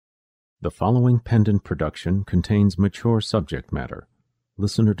The following pendant production contains mature subject matter.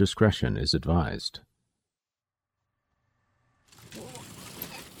 Listener discretion is advised.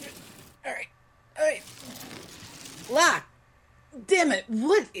 Alright. Lock! Damn it,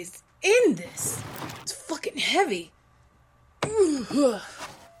 what is in this? It's fucking heavy.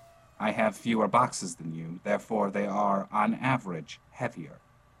 I have fewer boxes than you, therefore they are, on average, heavier.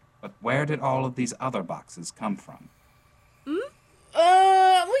 But where did all of these other boxes come from?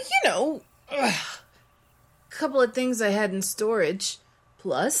 A couple of things I had in storage,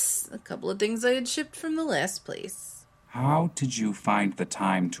 plus a couple of things I had shipped from the last place. How did you find the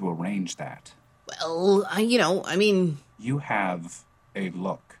time to arrange that? Well, You have a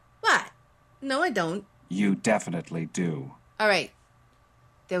look. What? No, I don't. You definitely do. Alright.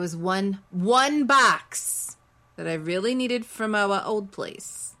 There was one box that I really needed from our old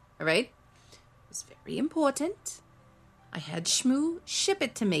place. Alright? It was very important. I had Shmoo ship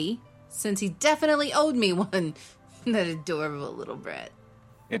it to me, since he definitely owed me one. That adorable little brat.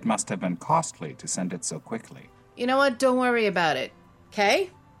 It must have been costly to send it so quickly. You know what? Don't worry about it. Okay?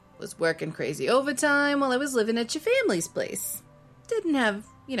 Was working crazy overtime while I was living at your family's place. Didn't have,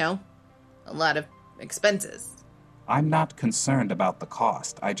 a lot of expenses. I'm not concerned about the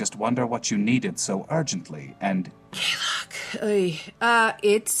cost. I just wonder what you needed so urgently, and... Hey, look.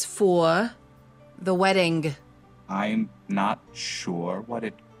 It's for the wedding. I'm not sure what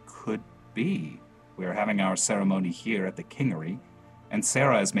it could be. We're having our ceremony here at the Kingery, and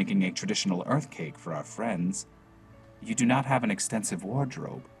Sarah is making a traditional earth cake for our friends. You do not have an extensive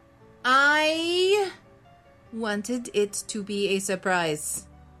wardrobe. I wanted it to be a surprise.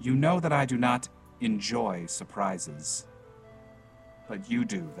 You know that I do not enjoy surprises. But you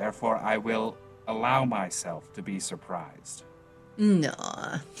do, therefore I will allow myself to be surprised. No.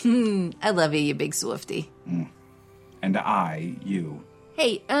 I love you big Swifty. And I, you.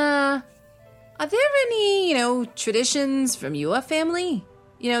 Hey, are there any, traditions from your family?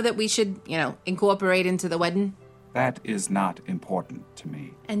 That we should, incorporate into the wedding? That is not important to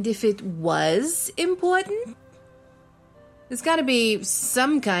me. And if it was important? There's gotta be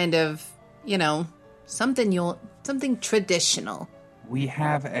some kind of, something traditional. We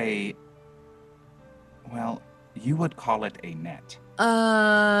have you would call it a net.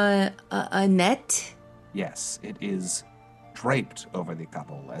 A net? Yes, it is draped over the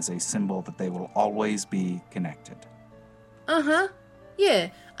couple as a symbol that they will always be connected. Uh-huh.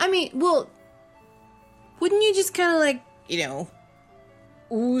 Yeah. Wouldn't you just kind of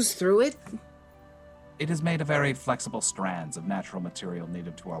ooze through it? It is made of very flexible strands of natural material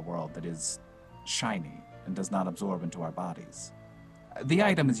native to our world that is shiny and does not absorb into our bodies. The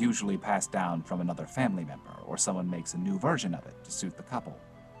item is usually passed down from another family member, or someone makes a new version of it to suit the couple.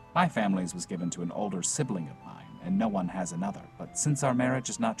 My family's was given to an older sibling of mine, and no one has another, but since our marriage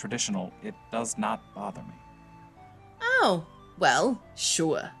is not traditional, it does not bother me. Oh, well,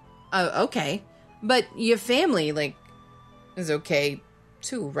 sure. Oh, okay. But your family, is okay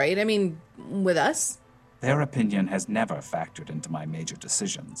too, right? With us? Their opinion has never factored into my major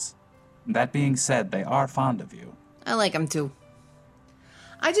decisions. That being said, they are fond of you. I like them too.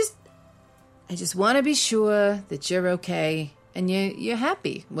 I just want to be sure that you're okay and you're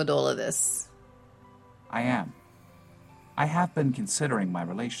happy with all of this. I am. I have been considering my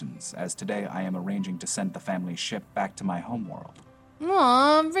relations, as today I am arranging to send the family ship back to my homeworld.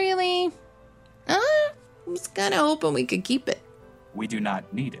 Aw, really? I was kind of hoping we could keep it. We do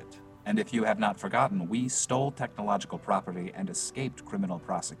not need it, and if you have not forgotten, we stole technological property and escaped criminal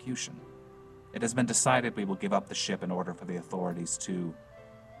prosecution. It has been decided we will give up the ship in order for the authorities to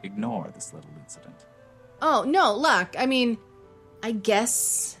ignore this little incident. Oh, no, Locke, I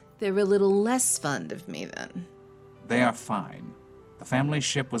guess they're a little less fond of me then. They are fine. The family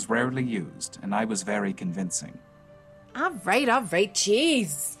ship was rarely used, and I was very convincing. All right,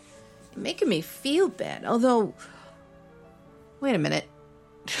 jeez. You're making me feel bad, although... Wait a minute.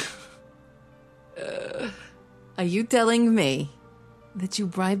 Are you telling me that you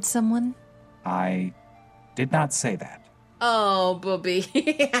bribed someone? I did not say that. Oh, Booby.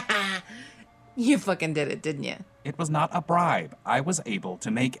 You fucking did it, didn't you? It was not a bribe. I was able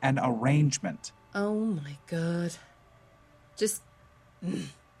to make an arrangement. Oh my god. Just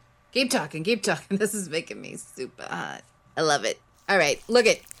keep talking. This is making me super hot. I love it. All right, look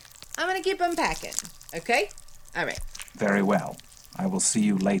it. I'm gonna keep unpacking, okay? All right. Very well. I will see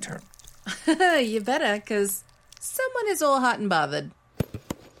you later. You better, because someone is all hot and bothered.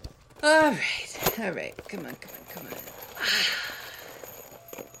 All right. Come on.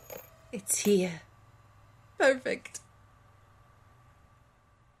 It's here. Perfect.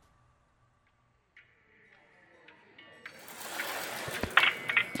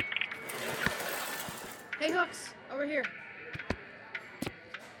 Hooks, over here.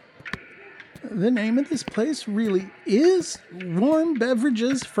 The name of this place really is Warm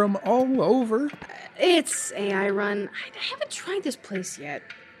Beverages from All Over. It's AI run. I haven't tried this place yet.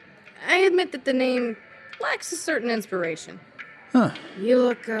 I admit that the name lacks a certain inspiration. Huh. You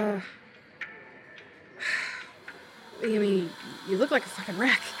look, I mean, you look like a fucking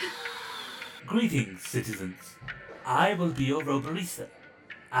wreck. Greetings, citizens. I will be your robarista.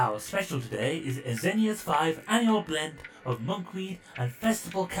 Our special today is Ezenia's 5 annual blend of monkweed and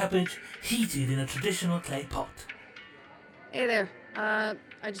festival cabbage heated in a traditional clay pot. Hey there. I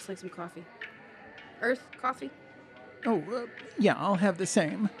just like some coffee. Earth coffee? Oh, yeah, I'll have the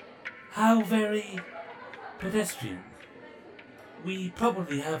same. How very pedestrian. We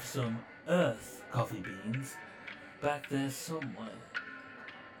probably have some Earth coffee beans back there somewhere.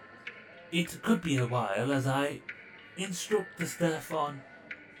 It could be a while as I instruct the staff on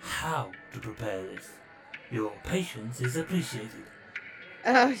how to prepare this. Your patience is appreciated.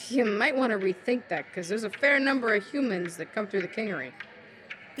 You might want to rethink that, because there's a fair number of humans that come through the Kingery.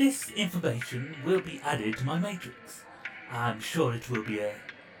 This information will be added to my matrix. I'm sure it will be a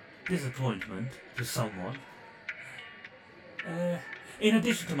disappointment to someone. In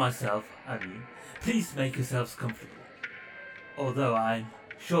addition to myself, please make yourselves comfortable. Although I'm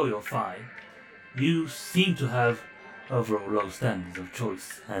sure you're fine, you seem to have overall low standards of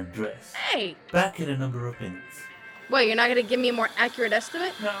choice and dress. Hey! Back in a number of minutes. Wait, you're not going to give me a more accurate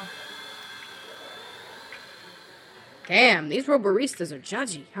estimate? No. Damn, these robaristas are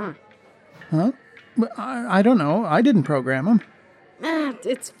judgy, huh? Huh? I don't know. I didn't program them.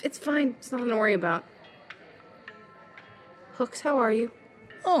 It's fine. It's nothing to worry about. Hooks, how are you?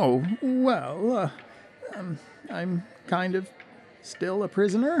 Oh, well, I'm kind of still a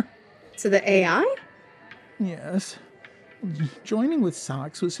prisoner. To the AI? Yes. Joining with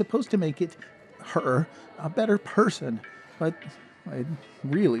Socks was supposed to make her a better person, but I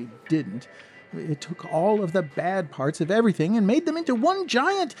really didn't. It took all of the bad parts of everything and made them into one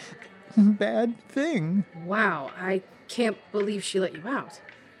giant bad thing. Wow, I can't believe she let you out.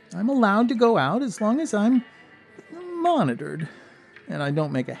 I'm allowed to go out as long as I'm monitored, and I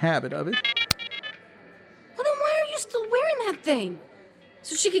don't make a habit of it. Well, then why are you still wearing that thing?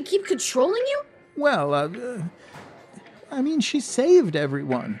 So she could keep controlling you? Well, she saved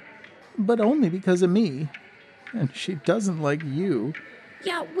everyone, but only because of me. And she doesn't like you.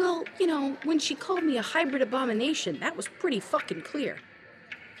 Yeah, well, when she called me a hybrid abomination, that was pretty fucking clear.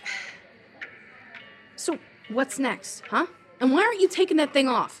 So, what's next, huh? And why aren't you taking that thing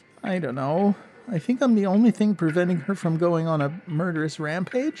off? I don't know. I think I'm the only thing preventing her from going on a murderous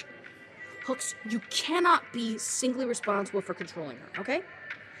rampage. Hooks, you cannot be singly responsible for controlling her, okay?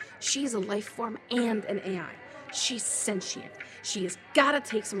 She's a life form and an AI. She's sentient. She has got to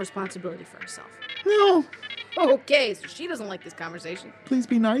take some responsibility for herself. No. Okay, so she doesn't like this conversation. Please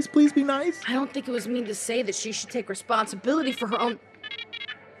be nice. Please be nice. I don't think it was mean to say that she should take responsibility for her own...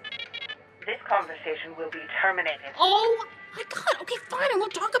 This conversation will be terminated. Oh, my God. Okay, fine. I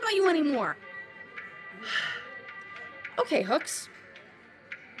won't talk about you anymore. Okay, Hooks.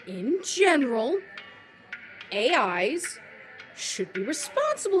 In general, AIs should be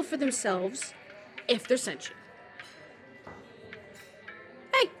responsible for themselves if they're sentient.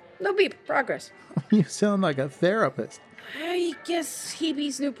 Hey, no beep. Progress. You sound like a therapist. I guess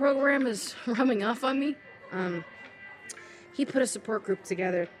Hebe's new program is rubbing off on me. He put a support group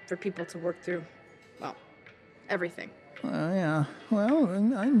together for people to work through, well, everything. Yeah. Well,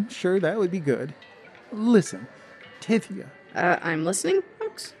 I'm sure that would be good. Listen, Tithia. I'm listening,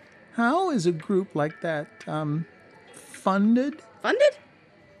 folks. How is a group like that, funded? Funded?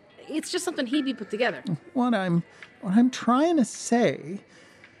 It's just something Hebe put together. What I'm trying to say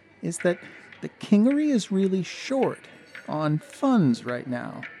is that the Kingery is really short on funds right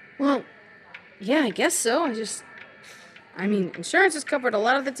now. Well, yeah, I guess so. Insurance has covered a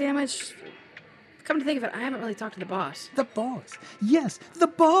lot of the damage. Come to think of it, I haven't really talked to the boss. The boss. Yes, the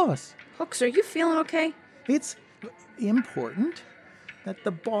boss. Hooks, are you feeling okay? It's important that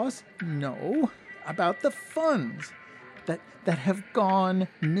the boss know about the funds that have gone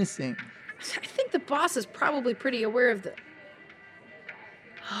missing. I think the boss is probably pretty aware of the...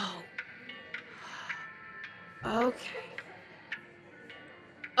 Oh.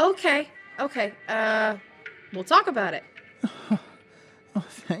 Okay. We'll talk about it. Oh,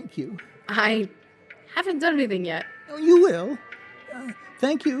 thank you. I haven't done anything yet. Oh, you will.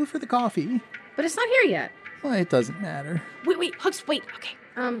 Thank you for the coffee. But it's not here yet. Well, it doesn't matter. Wait, Hooks, wait. Okay.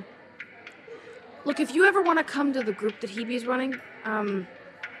 Look, if you ever want to come to the group that Hebe's running,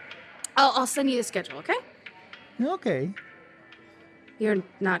 I'll send you the schedule, okay? Okay. You're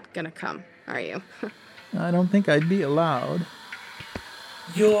not gonna come, are you? I don't think I'd be allowed.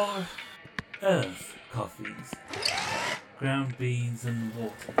 Your Earth coffees. Ground beans and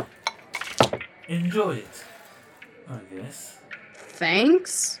water. Enjoy it, I guess.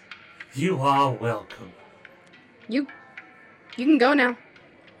 Thanks. You are welcome. You can go now.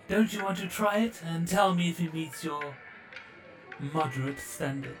 Don't you want to try it and tell me if it meets your moderate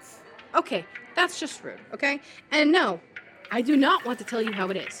standards? Okay, that's just rude, okay? And no, I do not want to tell you how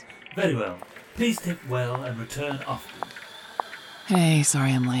it is. Very well. Please tip well and return often. Hey,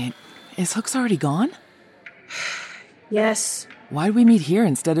 sorry I'm late. Is Hooks already gone? Yes. Why'd we meet here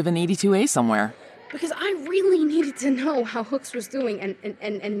instead of in 82A somewhere? Because I really needed to know how Hooks was doing,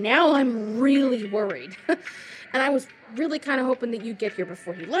 and now I'm really worried. And I was really kind of hoping that you'd get here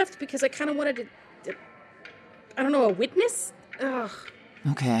before he left, because I kind of wanted to I don't know, a witness? Ugh.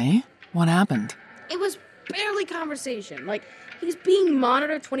 Okay, what happened? It was barely conversation. Like, he's being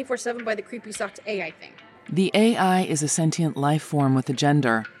monitored 24/7 by the creepy socks AI thing. The AI is a sentient life form with a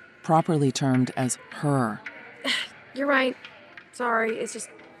gender, properly termed as her. You're right. Sorry, it's just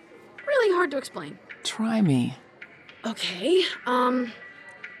really hard to explain. Try me. Okay,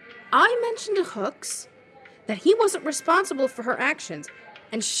 I mentioned to Hooks that he wasn't responsible for her actions,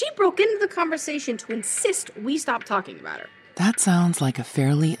 and she broke into the conversation to insist we stop talking about her. That sounds like a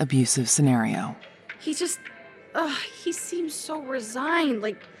fairly abusive scenario. He just, he seems so resigned,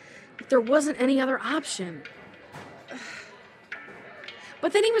 like there wasn't any other option.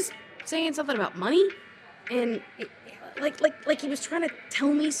 But then he was saying something about money, and like he was trying to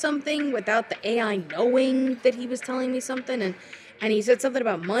tell me something without the AI knowing that he was telling me something, and he said something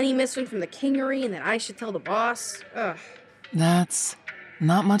about money missing from the Kingery and that I should tell the boss. Ugh. That's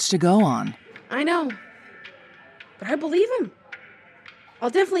not much to go on. I know, but I believe him. I'll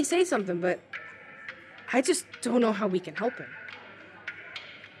definitely say something, but I just don't know how we can help him.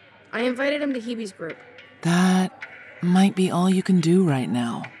 I invited him to Hebe's group. That might be all you can do right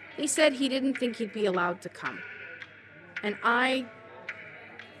now. He said he didn't think he'd be allowed to come. And I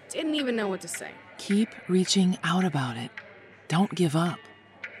didn't even know what to say. Keep reaching out about it. Don't give up.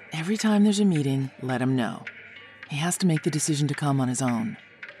 Every time there's a meeting, let him know. He has to make the decision to come on his own.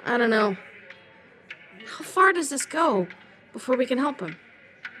 I don't know. How far does this go before we can help him?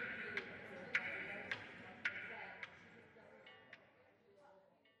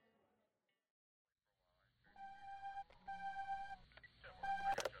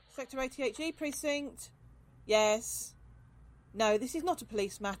 Sector 88G precinct. Yes. No, this is not a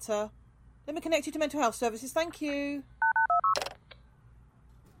police matter. Let me connect you to mental health services, thank you.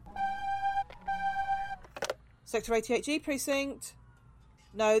 Sector 88G precinct.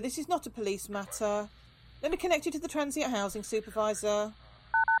 No, this is not a police matter. Let me connect you to the transient housing supervisor.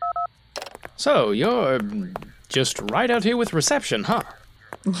 So, you're just right out here with reception, huh?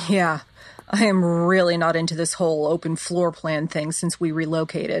 Yeah, I am really not into this whole open floor plan thing since we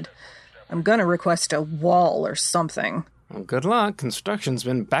relocated. I'm gonna request a wall or something. Well, good luck. Construction's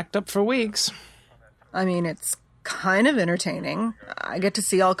been backed up for weeks. I mean, it's kind of entertaining. I get to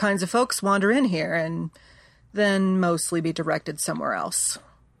see all kinds of folks wander in here and then mostly be directed somewhere else.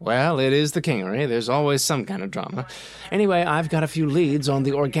 Well, it is the Kingery. There's always some kind of drama. Anyway, I've got a few leads on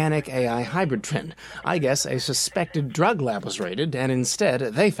the organic AI hybrid trend. I guess a suspected drug lab was raided, and instead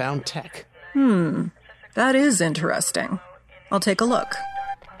they found tech. That is interesting. I'll take a look.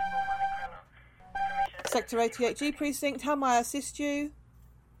 Sector 88G precinct, how may I assist you?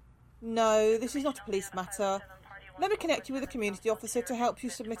 No, this is not a police matter. Let me connect you with a community officer to help you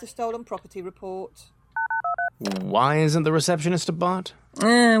submit a stolen property report. Why isn't the receptionist a bot?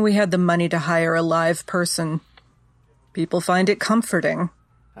 We had the money to hire a live person. People find it comforting.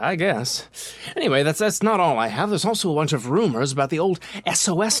 I guess. Anyway, that's not all I have. There's also a bunch of rumors about the old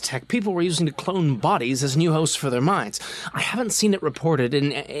SOS tech people were using to clone bodies as new hosts for their minds. I haven't seen it reported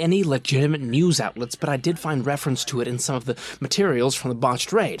in any legitimate news outlets, but I did find reference to it in some of the materials from the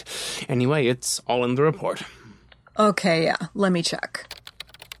botched raid. Anyway, it's all in the report. Okay, yeah, let me check.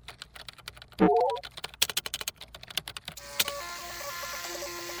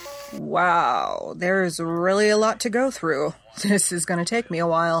 Wow, there's really a lot to go through. This is going to take me a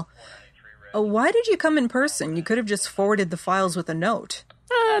while. Why did you come in person? You could have just forwarded the files with a note.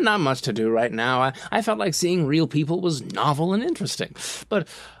 Not much to do right now. I felt like seeing real people was novel and interesting. But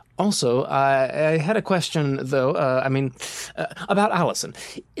also, I had a question, though, about Allison.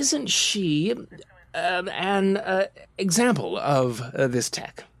 Isn't she an example of this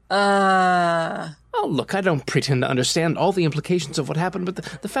tech? Well, look, I don't pretend to understand all the implications of what happened, but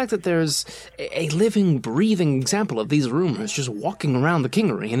the fact that there's a living, breathing example of these rumors just walking around the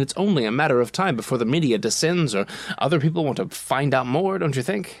Kingery, and it's only a matter of time before the media descends or other people want to find out more, don't you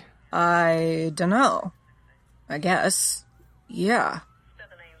think? I dunno. I guess. Yeah.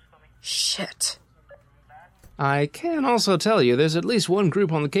 Shit. I can also tell you there's at least one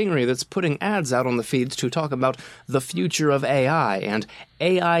group on the Kingery that's putting ads out on the feeds to talk about the future of AI and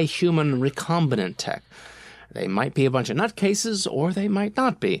AI human recombinant tech. They might be a bunch of nutcases, or they might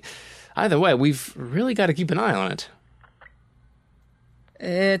not be. Either way, we've really got to keep an eye on it.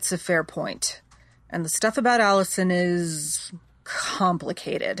 It's a fair point. And the stuff about Allison is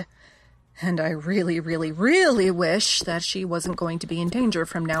complicated. And I really, really, really wish that she wasn't going to be in danger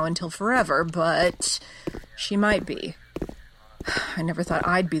from now until forever, but she might be. I never thought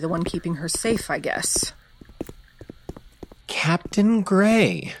I'd be the one keeping her safe, I guess. Captain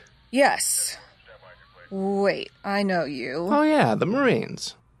Gray. Yes. Wait, I know you. Oh yeah, the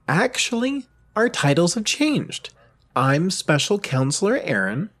Marines. Actually, our titles have changed. I'm Special Counselor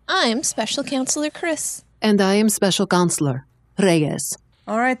Aaron. I'm Special Counselor Chris. And I am Special Counselor Reyes.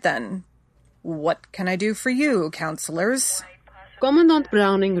 All right then. What can I do for you, counselors? Commandant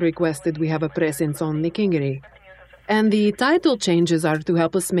Browning requested we have a presence on the Kingery. And the title changes are to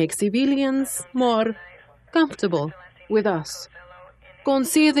help us make civilians more comfortable with us.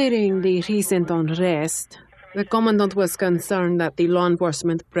 Considering the recent unrest, the Commandant was concerned that the law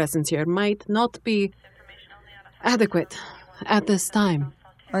enforcement presence here might not be adequate at this time.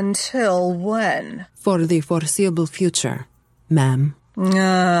 Until when? For the foreseeable future, ma'am.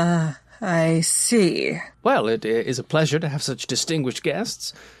 I see. Well, it is a pleasure to have such distinguished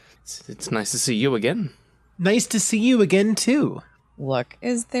guests. It's nice to see you again. Nice to see you again, too. Look,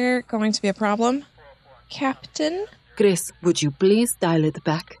 is there going to be a problem? Captain? Chris, would you please dial it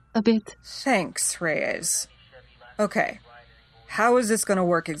back a bit? Thanks, Reyes. Okay. How is this going to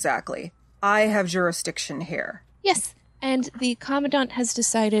work exactly? I have jurisdiction here. Yes, and the Commandant has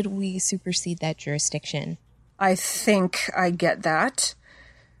decided we supersede that jurisdiction. I think I get that.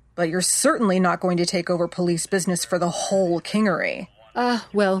 But you're certainly not going to take over police business for the whole Kingery.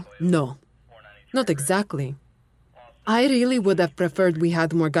 Well, no. Not exactly. I really would have preferred we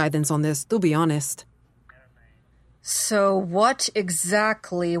had more guidance on this, to be honest. So what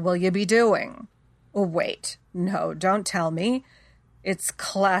exactly will you be doing? Oh, wait. No, don't tell me. It's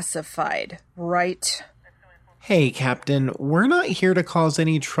classified, right? Hey, Captain, we're not here to cause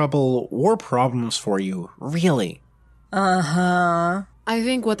any trouble or problems for you, really. Uh-huh. I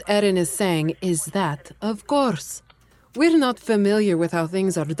think what Erin is saying is that, of course, we're not familiar with how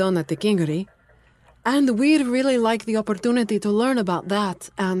things are done at the Kingery, and we'd really like the opportunity to learn about that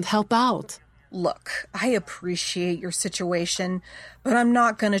and help out. Look, I appreciate your situation, but I'm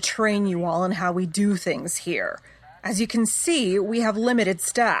not going to train you all on how we do things here. As you can see, we have limited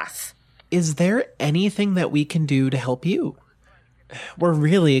staff. Is there anything that we can do to help you? We're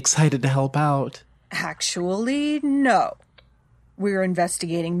really excited to help out. Actually, no. We're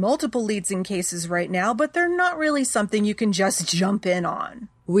investigating multiple leads in cases right now, but they're not really something you can just jump in on.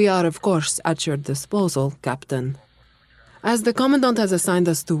 We are, of course, at your disposal, Captain. As the Commandant has assigned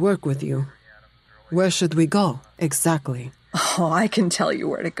us to work with you, where should we go, exactly? Oh, I can tell you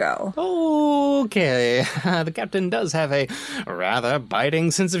where to go. Okay, the Captain does have a rather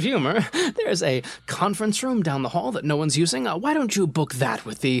biting sense of humor. There's a conference room down the hall that no one's using. Why don't you book that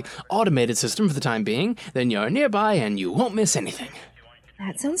with the automated system for the time being? Then you're nearby and you won't miss anything.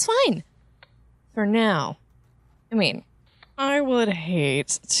 That sounds fine. For now. I mean, I would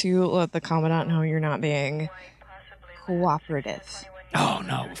hate to let the Commandant know you're not being cooperative. Oh,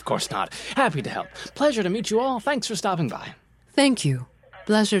 no, of course not. Happy to help. Pleasure to meet you all. Thanks for stopping by. Thank you.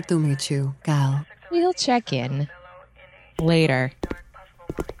 Pleasure to meet you, Gal. We'll check in later.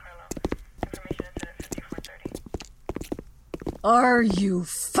 Are you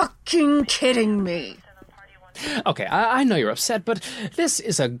fucking kidding me? Okay, I know you're upset, but this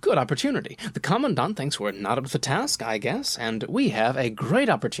is a good opportunity. The Commandant thinks we're not up to the task, I guess, and we have a great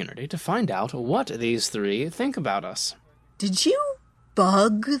opportunity to find out what these three think about us. Did you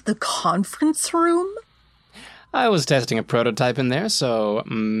bug the conference room? I was testing a prototype in there, so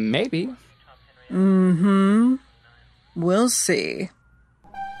maybe. Mm-hmm. We'll see.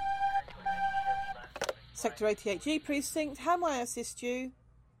 Sector 88G Precinct, how may I assist you?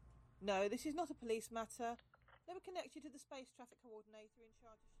 No, this is not a police matter. Let me connect you to the space traffic coordinator in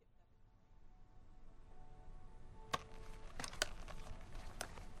charge of shipment.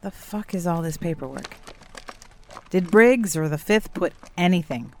 The fuck is all this paperwork? Did Briggs or the Fifth put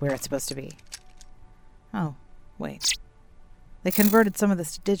anything where it's supposed to be? Oh, wait. They converted some of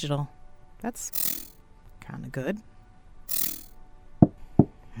this to digital. That's kind of good.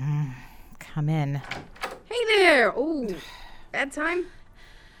 Come in. Hey there! Oh, bad time?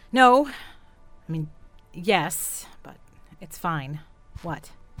 No. I mean, yes, but it's fine.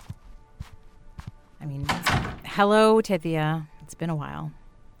 What? I mean, Hello, Tithia. It's been a while.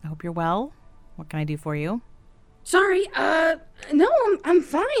 I hope you're well. What can I do for you? Sorry, no, I'm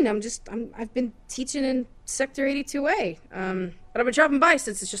fine. I've been teaching in Sector 82A. But I've been dropping by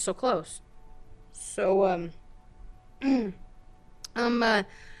since it's just so close. So, do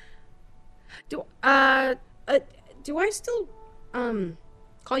I still,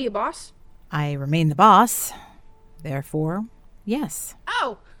 call you boss? I remain the boss. Therefore, yes.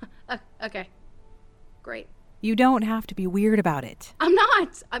 Oh, okay. Great. You don't have to be weird about it. I'm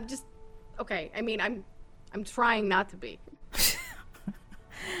not. I'm just, okay. I mean, I'm trying not to be.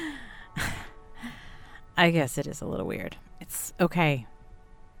 I guess it is a little weird. It's okay.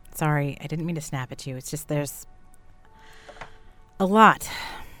 Sorry, I didn't mean to snap at you. It's just there's a lot.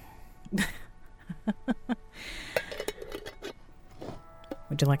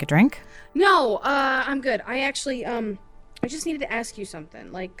 Would you like a drink? No, I'm good. I actually, I just needed to ask you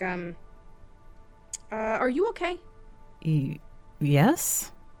something. Like, are you okay?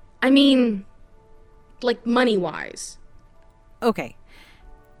 Yes? I mean, like money-wise. Okay.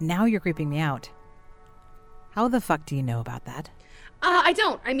 Now you're creeping me out. How the fuck do you know about that? I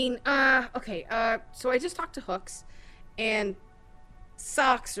don't. I mean, okay, so I just talked to Hooks, and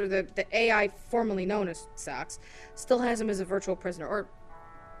Socks, or the AI formerly known as Socks, still has him as a virtual prisoner, or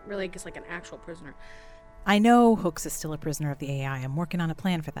really, I guess, like an actual prisoner. I know Hooks is still a prisoner of the AI. I'm working on a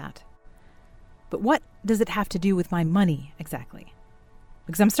plan for that. But what does it have to do with my money, exactly?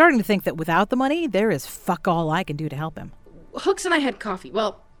 Because I'm starting to think that without the money, there is fuck all I can do to help him. Hooks and I had coffee.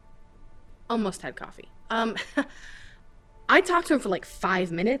 Well, almost had coffee. I talked to him for like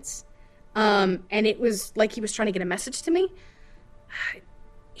 5 minutes, and it was like he was trying to get a message to me.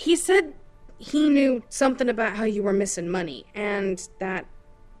 He said he knew something about how you were missing money, and that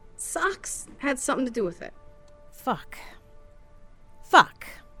Socks had something to do with it. Fuck.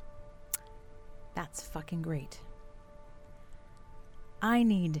 That's fucking great. I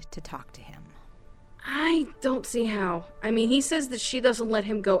need to talk to him. I don't see how. I mean, he says that she doesn't let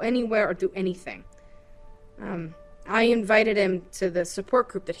him go anywhere or do anything. I invited him to the support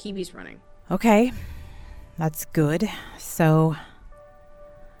group that Hebe's running. Okay, that's good. So,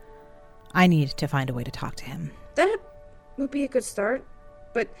 I need to find a way to talk to him. That would be a good start,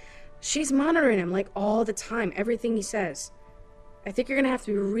 but she's monitoring him, like, all the time, everything he says. I think you're gonna have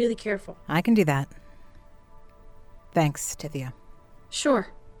to be really careful. I can do that. Thanks, Tithia. Sure.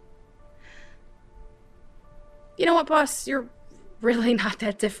 You know what, boss? You're really not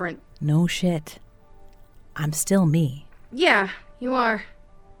that different. No shit. I'm still me. Yeah, you are.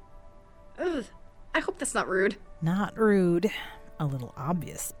 Ugh, I hope that's not rude. Not rude. A little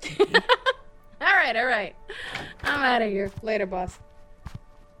obvious, maybe. All right. I'm out of here. Later, boss.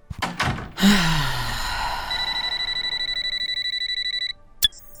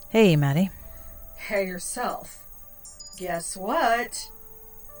 Hey, Maddie. Hey, yourself. Guess what?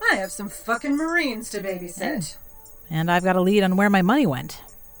 I have some fucking Marines to babysit. And I've got a lead on where my money went.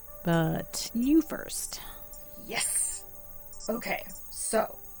 But you first. Yes. Okay,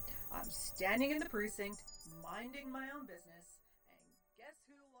 so I'm standing in the precinct, minding my own business, and guess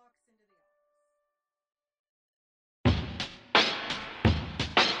who walks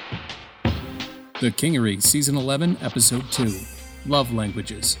into The Kingery, Season 11, Episode 2, Love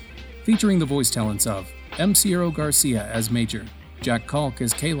Languages, featuring the voice talents of M. Sierra Garcia as Major, Jack Kalk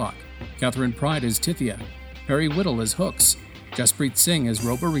as Kalok, Catherine Pride as Tithia, Perry Whittle as Hooks, Jaspreet Singh as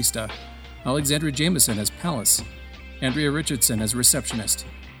Robarista, Alexandra Jameson as Palace, Andrea Richardson as Receptionist,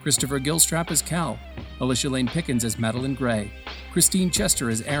 Christopher Gilstrap as Cal, Alicia Lane Pickens as Madeline Gray, Christine Chester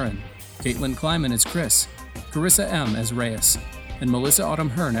as Aaron, Caitlin Kleiman as Chris, Carissa M. as Reyes, and Melissa Autumn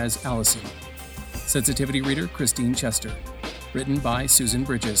Hearn as Allison. Sensitivity reader Christine Chester. Written by Susan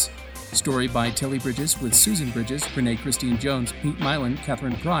Bridges. Story by Tilly Bridges with Susan Bridges, Renee Christine Jones, Pete Mylan,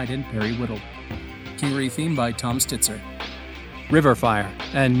 Catherine Pride, and Perry Whittle. Kingery theme by Tom Stitzer. Riverfire,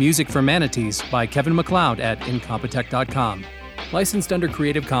 and music for Manatees by Kevin MacLeod at Incompetech.com. Licensed under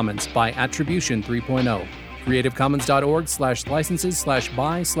Creative Commons by Attribution 3.0.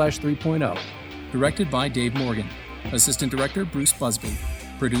 CreativeCommons.org/licenses/by/3.0. Directed by Dave Morgan. Assistant Director Bruce Busby.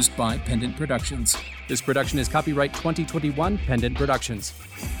 Produced by Pendant Productions. This production is copyright 2021 Pendant Productions.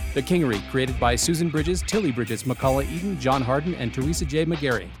 The Kingery, created by Susan Bridges, Tilly Bridges, McCullough Eden, John Harden, and Teresa J.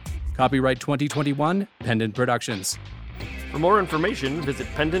 McGarry. Copyright 2021 Pendant Productions. For more information, visit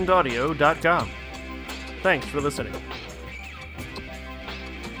pendantaudio.com. Thanks for listening.